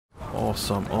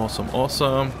Awesome, awesome,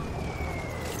 awesome.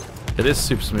 It is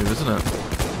super smooth, isn't it?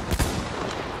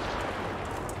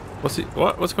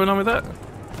 What's going on with that?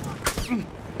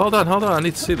 Hold on, hold on, I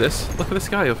need to see this. Look at this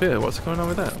guy up here, what's going on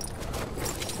with that?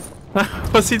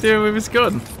 What's he doing with his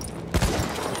gun?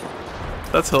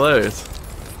 That's hilarious.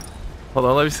 Hold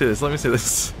on, let me see this, let me see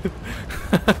this.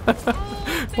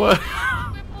 What?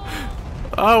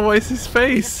 Oh, what is his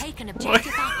face? What?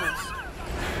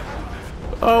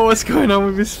 Oh, what's going on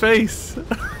with his face?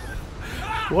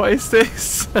 What is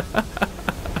this?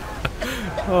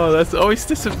 Oh, that's... Oh, he's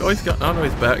gone. Oh, no,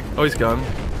 he's back. Oh, he's gone.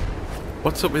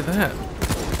 What's up with that?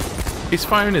 He's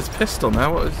firing his pistol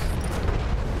now. What is...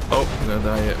 Oh, he's gonna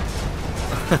die yet.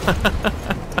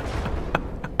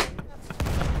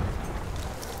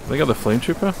 They got the flame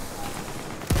trooper?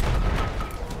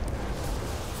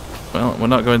 Well, we're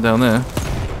not going down there.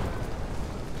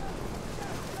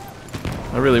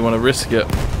 I really want to risk it.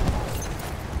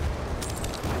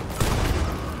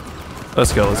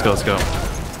 Let's go, let's go, let's go.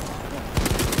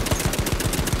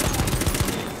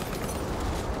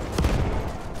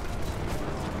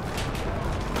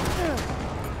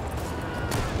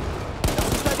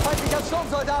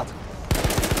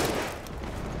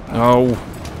 Oh.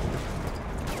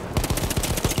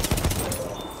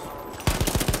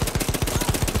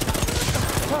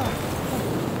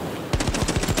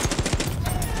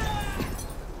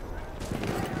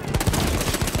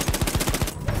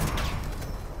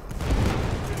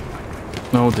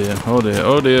 Oh dear, oh dear,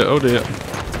 oh dear, oh dear.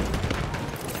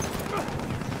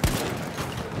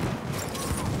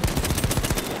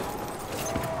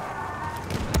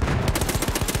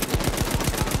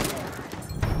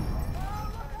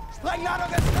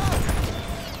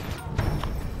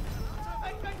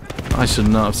 I should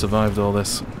not have survived all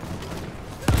this.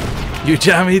 You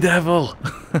jammy devil!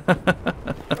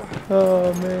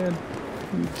 Oh man,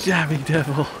 you jammy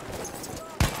devil.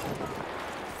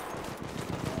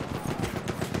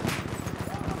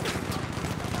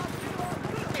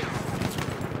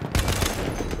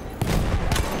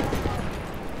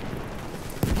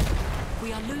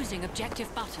 We are losing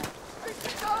objective butter.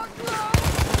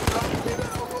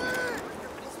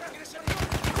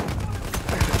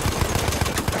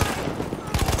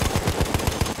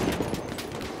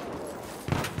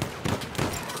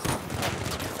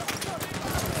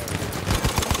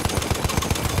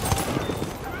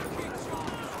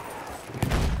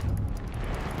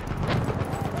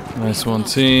 Nice one,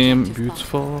 team.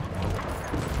 Beautiful.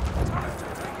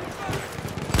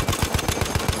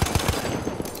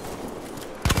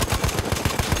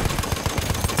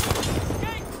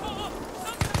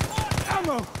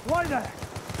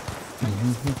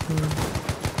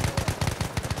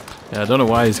 Yeah, I don't know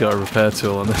why he's got a repair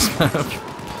tool on this map.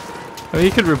 I mean,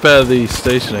 he could repair the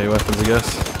stationary weapons, I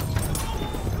guess.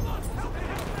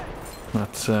 But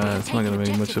it's not going to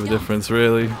make much of a difference,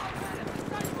 really.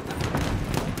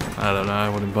 I don't know, I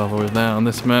wouldn't bother with that on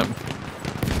this map.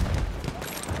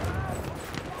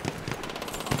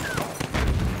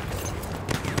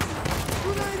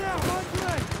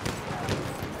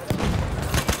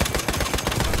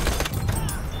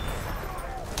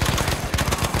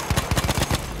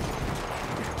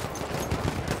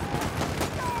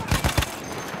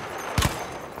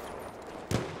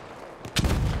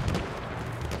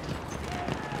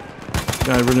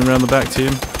 Guy running around the back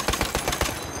team.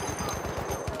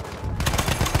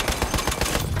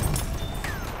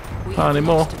 Not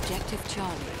anymore.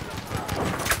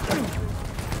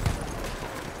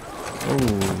 Oh,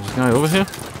 there's a guy over here.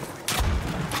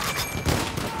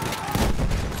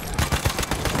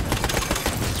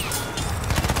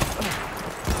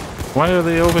 Why are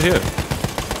they over here?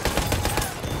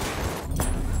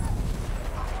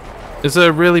 Is there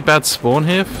a really bad spawn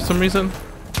here for some reason?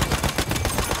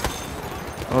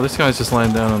 Oh, this guy's just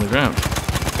lying down on the ground.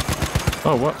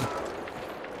 Oh, what?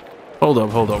 Hold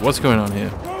up, hold up. What's going on here?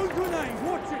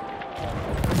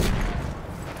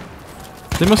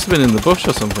 They must have been in the bush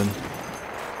or something.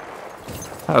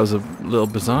 That was a little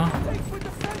bizarre.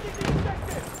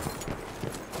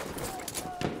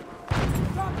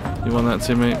 You want that,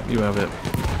 teammate? You have it.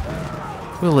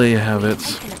 We'll let you have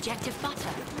it.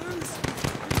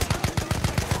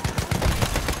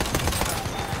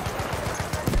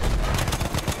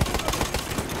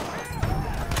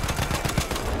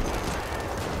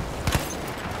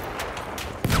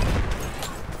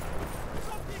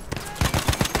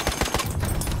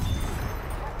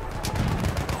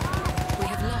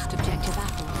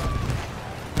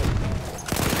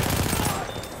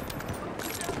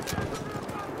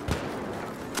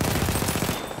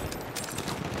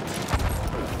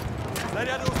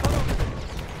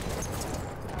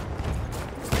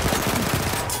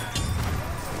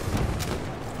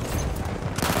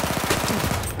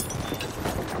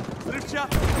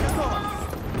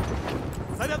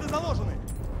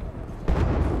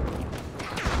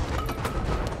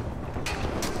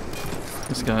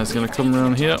 Guy's gonna come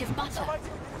around here. Objective butter.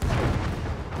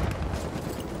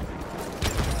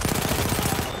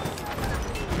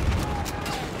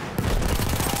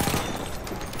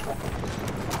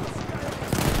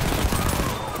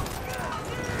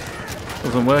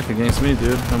 Doesn't work against me,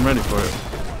 dude. I'm ready for it.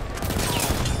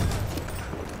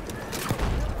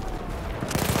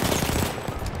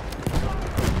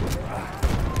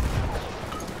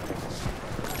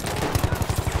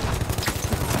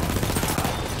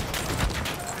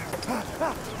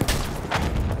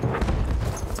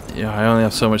 Yeah, I only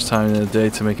have so much time in a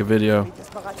day to make a video.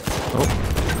 Oh.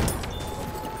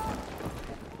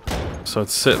 So I'd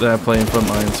sit there playing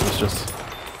Frontlines was just...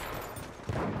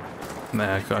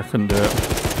 Nah, I couldn't do it.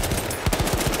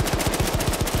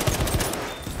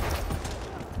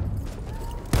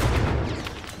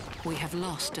 We have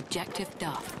lost objective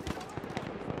Duff.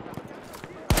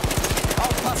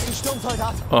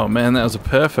 Oh man, that was a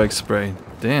perfect spray.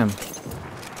 Damn.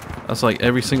 That's like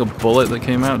every single bullet that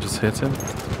came out just hit him.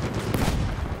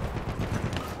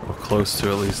 Or close to,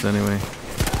 at least, anyway.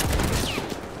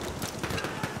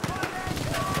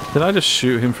 Did I just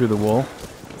shoot him through the wall?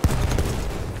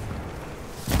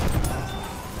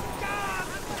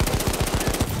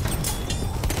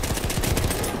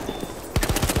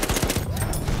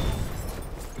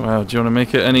 Wow, do you want to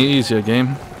make it any easier,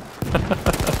 game?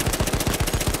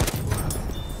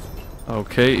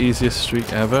 Okay, easiest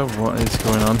streak ever. What is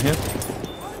going on here?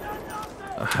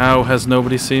 How has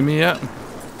nobody seen me yet?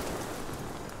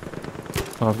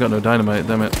 Oh, I've got no dynamite,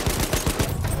 damn it.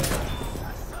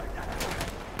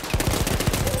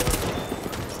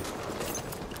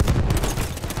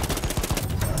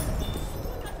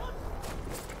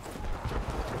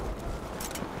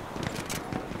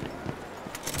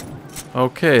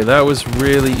 Okay, that was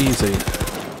really easy.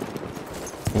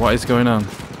 What is going on?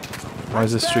 Why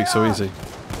is this streak so easy?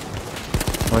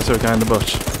 Why is there a guy in the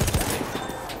bush?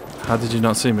 How did you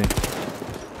not see me?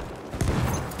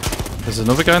 There's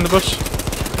another guy in the bush?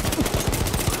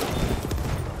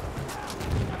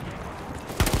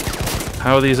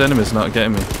 How are these enemies not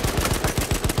getting me?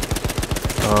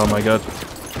 Oh my god.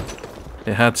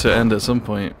 It had to end at some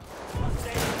point.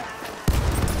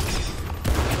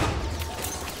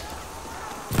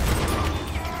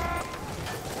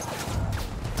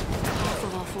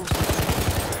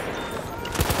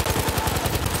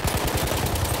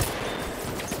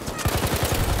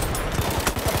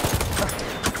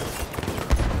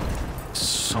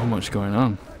 So much going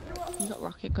on. You got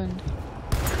rocket gunned.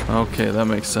 Okay, that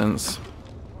makes sense.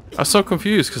 I was so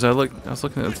confused because I was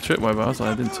looking at the tripwire, I was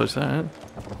like, I didn't touch that.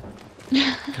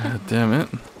 God damn it.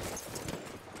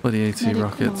 Bloody AT Medic,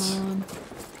 rockets. come on.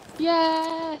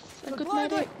 Yes! A good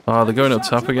medic. Oh, they're going up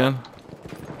top again.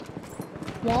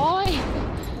 Why?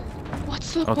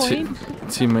 What's the Oh, point?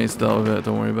 teammates dealt with it,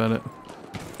 don't worry about it.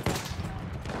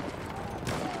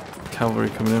 Cavalry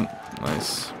coming in.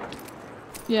 Nice.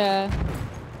 Yeah.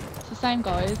 It's the same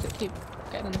guys that keep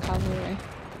getting on the cavalry.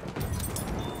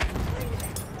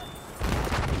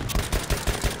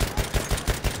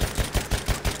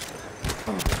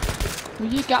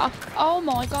 Will you get off? Oh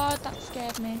my god, that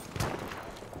scared me.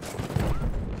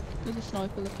 There's a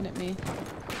sniper looking at me.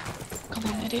 Come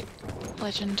on, medic.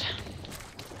 Legend.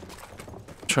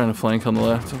 Trying to flank on the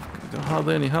left.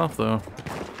 Hardly any health though.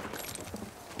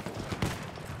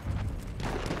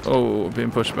 Oh,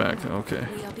 being pushed back. Okay.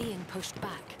 We are being pushed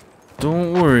back.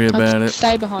 Don't worry about it.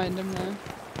 Stay behind them though.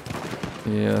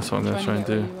 Yeah, that's what I'm gonna try and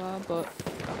do. You are, but...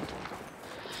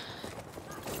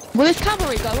 Will this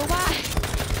cavalry go away?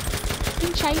 It's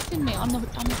been chasing me on the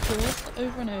course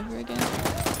over and over again.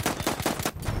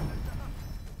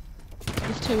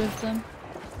 There's two of them.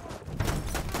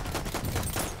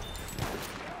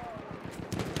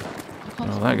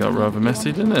 Oh, that got rather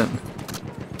messy, didn't it?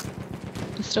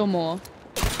 There's still more.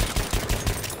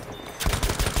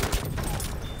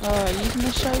 Oh, using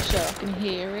the show, I can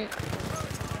hear it.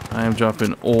 I am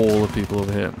dropping all the people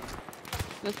over here.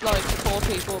 There's like 4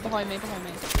 people behind me,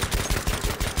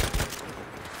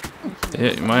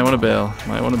 Yeah, you might want to bail.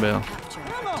 Might want to bail.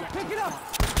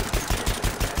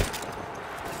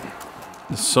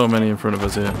 There's so many in front of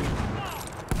us here.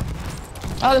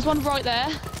 Oh, there's one right there.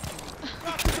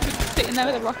 Sitting there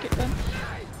with a rocket gun.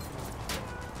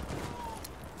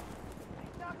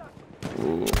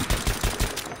 Ooh.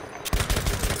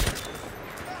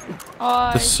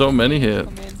 Oh, There's so many here.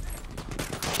 come in.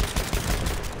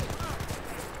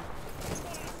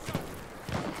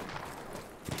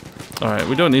 Alright,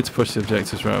 we don't need to push the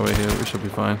objectives right away here. We should be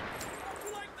fine.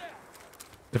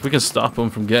 If we can stop them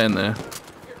from getting there,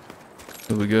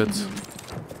 it'll be good.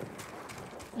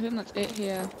 I think that's it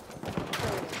here.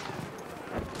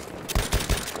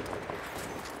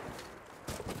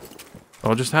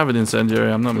 Or just have it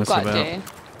incendiary, I'm not We've messing got about. a D.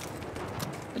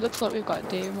 It looks like we've got a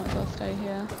D, we might as well stay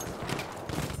here.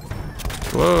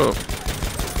 Whoa.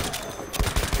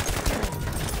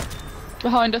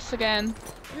 Behind us again.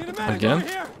 Again?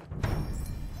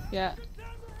 Yeah.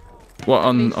 What,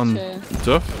 on least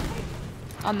Duff?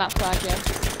 On that flag, yeah.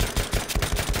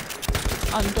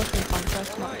 On Duffin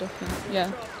Conquest, not Duffin.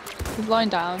 Yeah. He's lying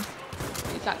down.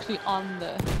 It's actually on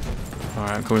the...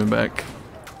 Alright, I'm coming back.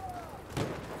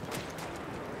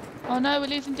 Oh no, we're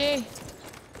losing D.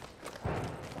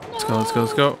 Let's go, let's go,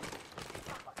 let's go.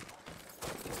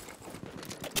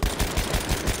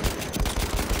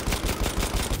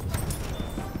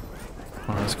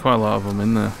 Oh, there's quite a lot of them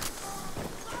in there.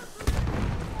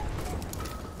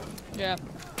 Yeah.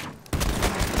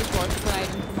 Just watch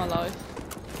grenading for my life.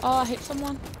 Oh, I hit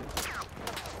someone.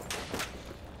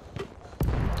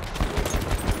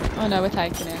 Oh no, we're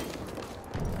taking it.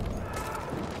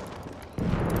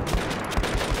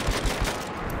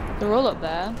 They're all up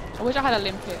there. I wish I had a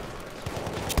limpet.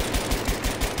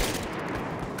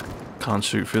 Can't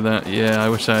shoot through that. Yeah, I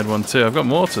wish I had one too. I've got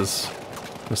mortars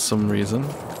for some reason.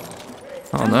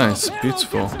 Oh, nice.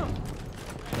 Beautiful.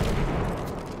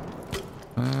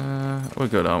 We're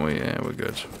good, aren't we? Yeah, we're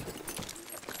good.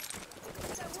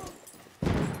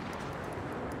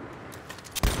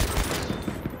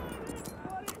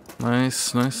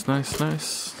 Nice, nice, nice,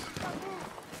 nice.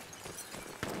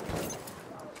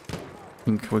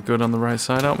 Think we're good on the right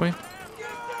side, aren't we?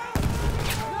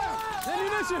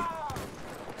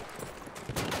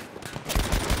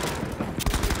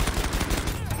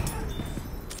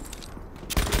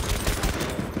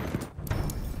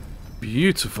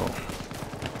 Beautiful.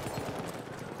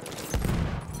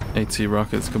 AT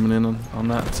rockets coming in on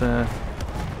that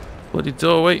bloody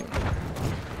doorway.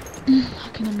 I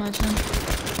can imagine.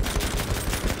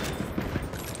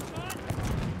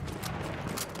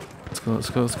 Let's go, let's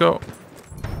go, let's go.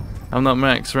 I'm not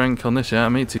max rank on this yet.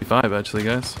 I'm 85 actually,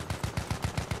 guys.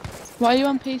 Why are you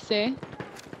on PC?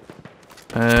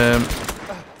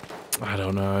 I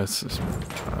don't know. It's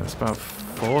about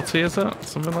 40, is that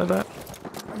something like that?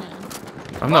 No.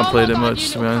 I've not played it God, much, you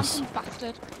to be little honest. camping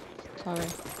bastard. Sorry.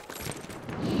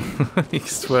 You can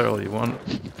swear all you want.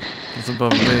 Doesn't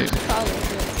bother me.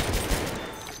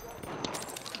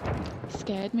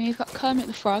 Scared me. He's got Kermit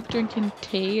the Frog drinking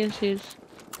tea as his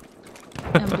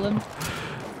emblem.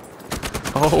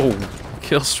 Oh,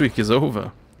 kill streak is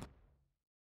over.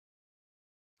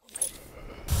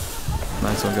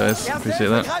 Nice one, guys. Appreciate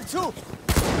that.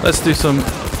 Let's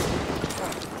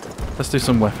do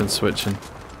some weapon switching.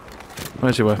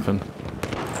 Where's your weapon?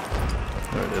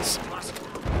 There it is.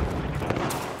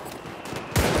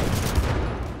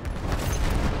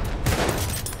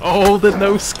 Oh, the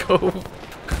no scope.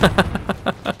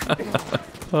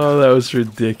 Oh, that was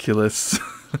ridiculous.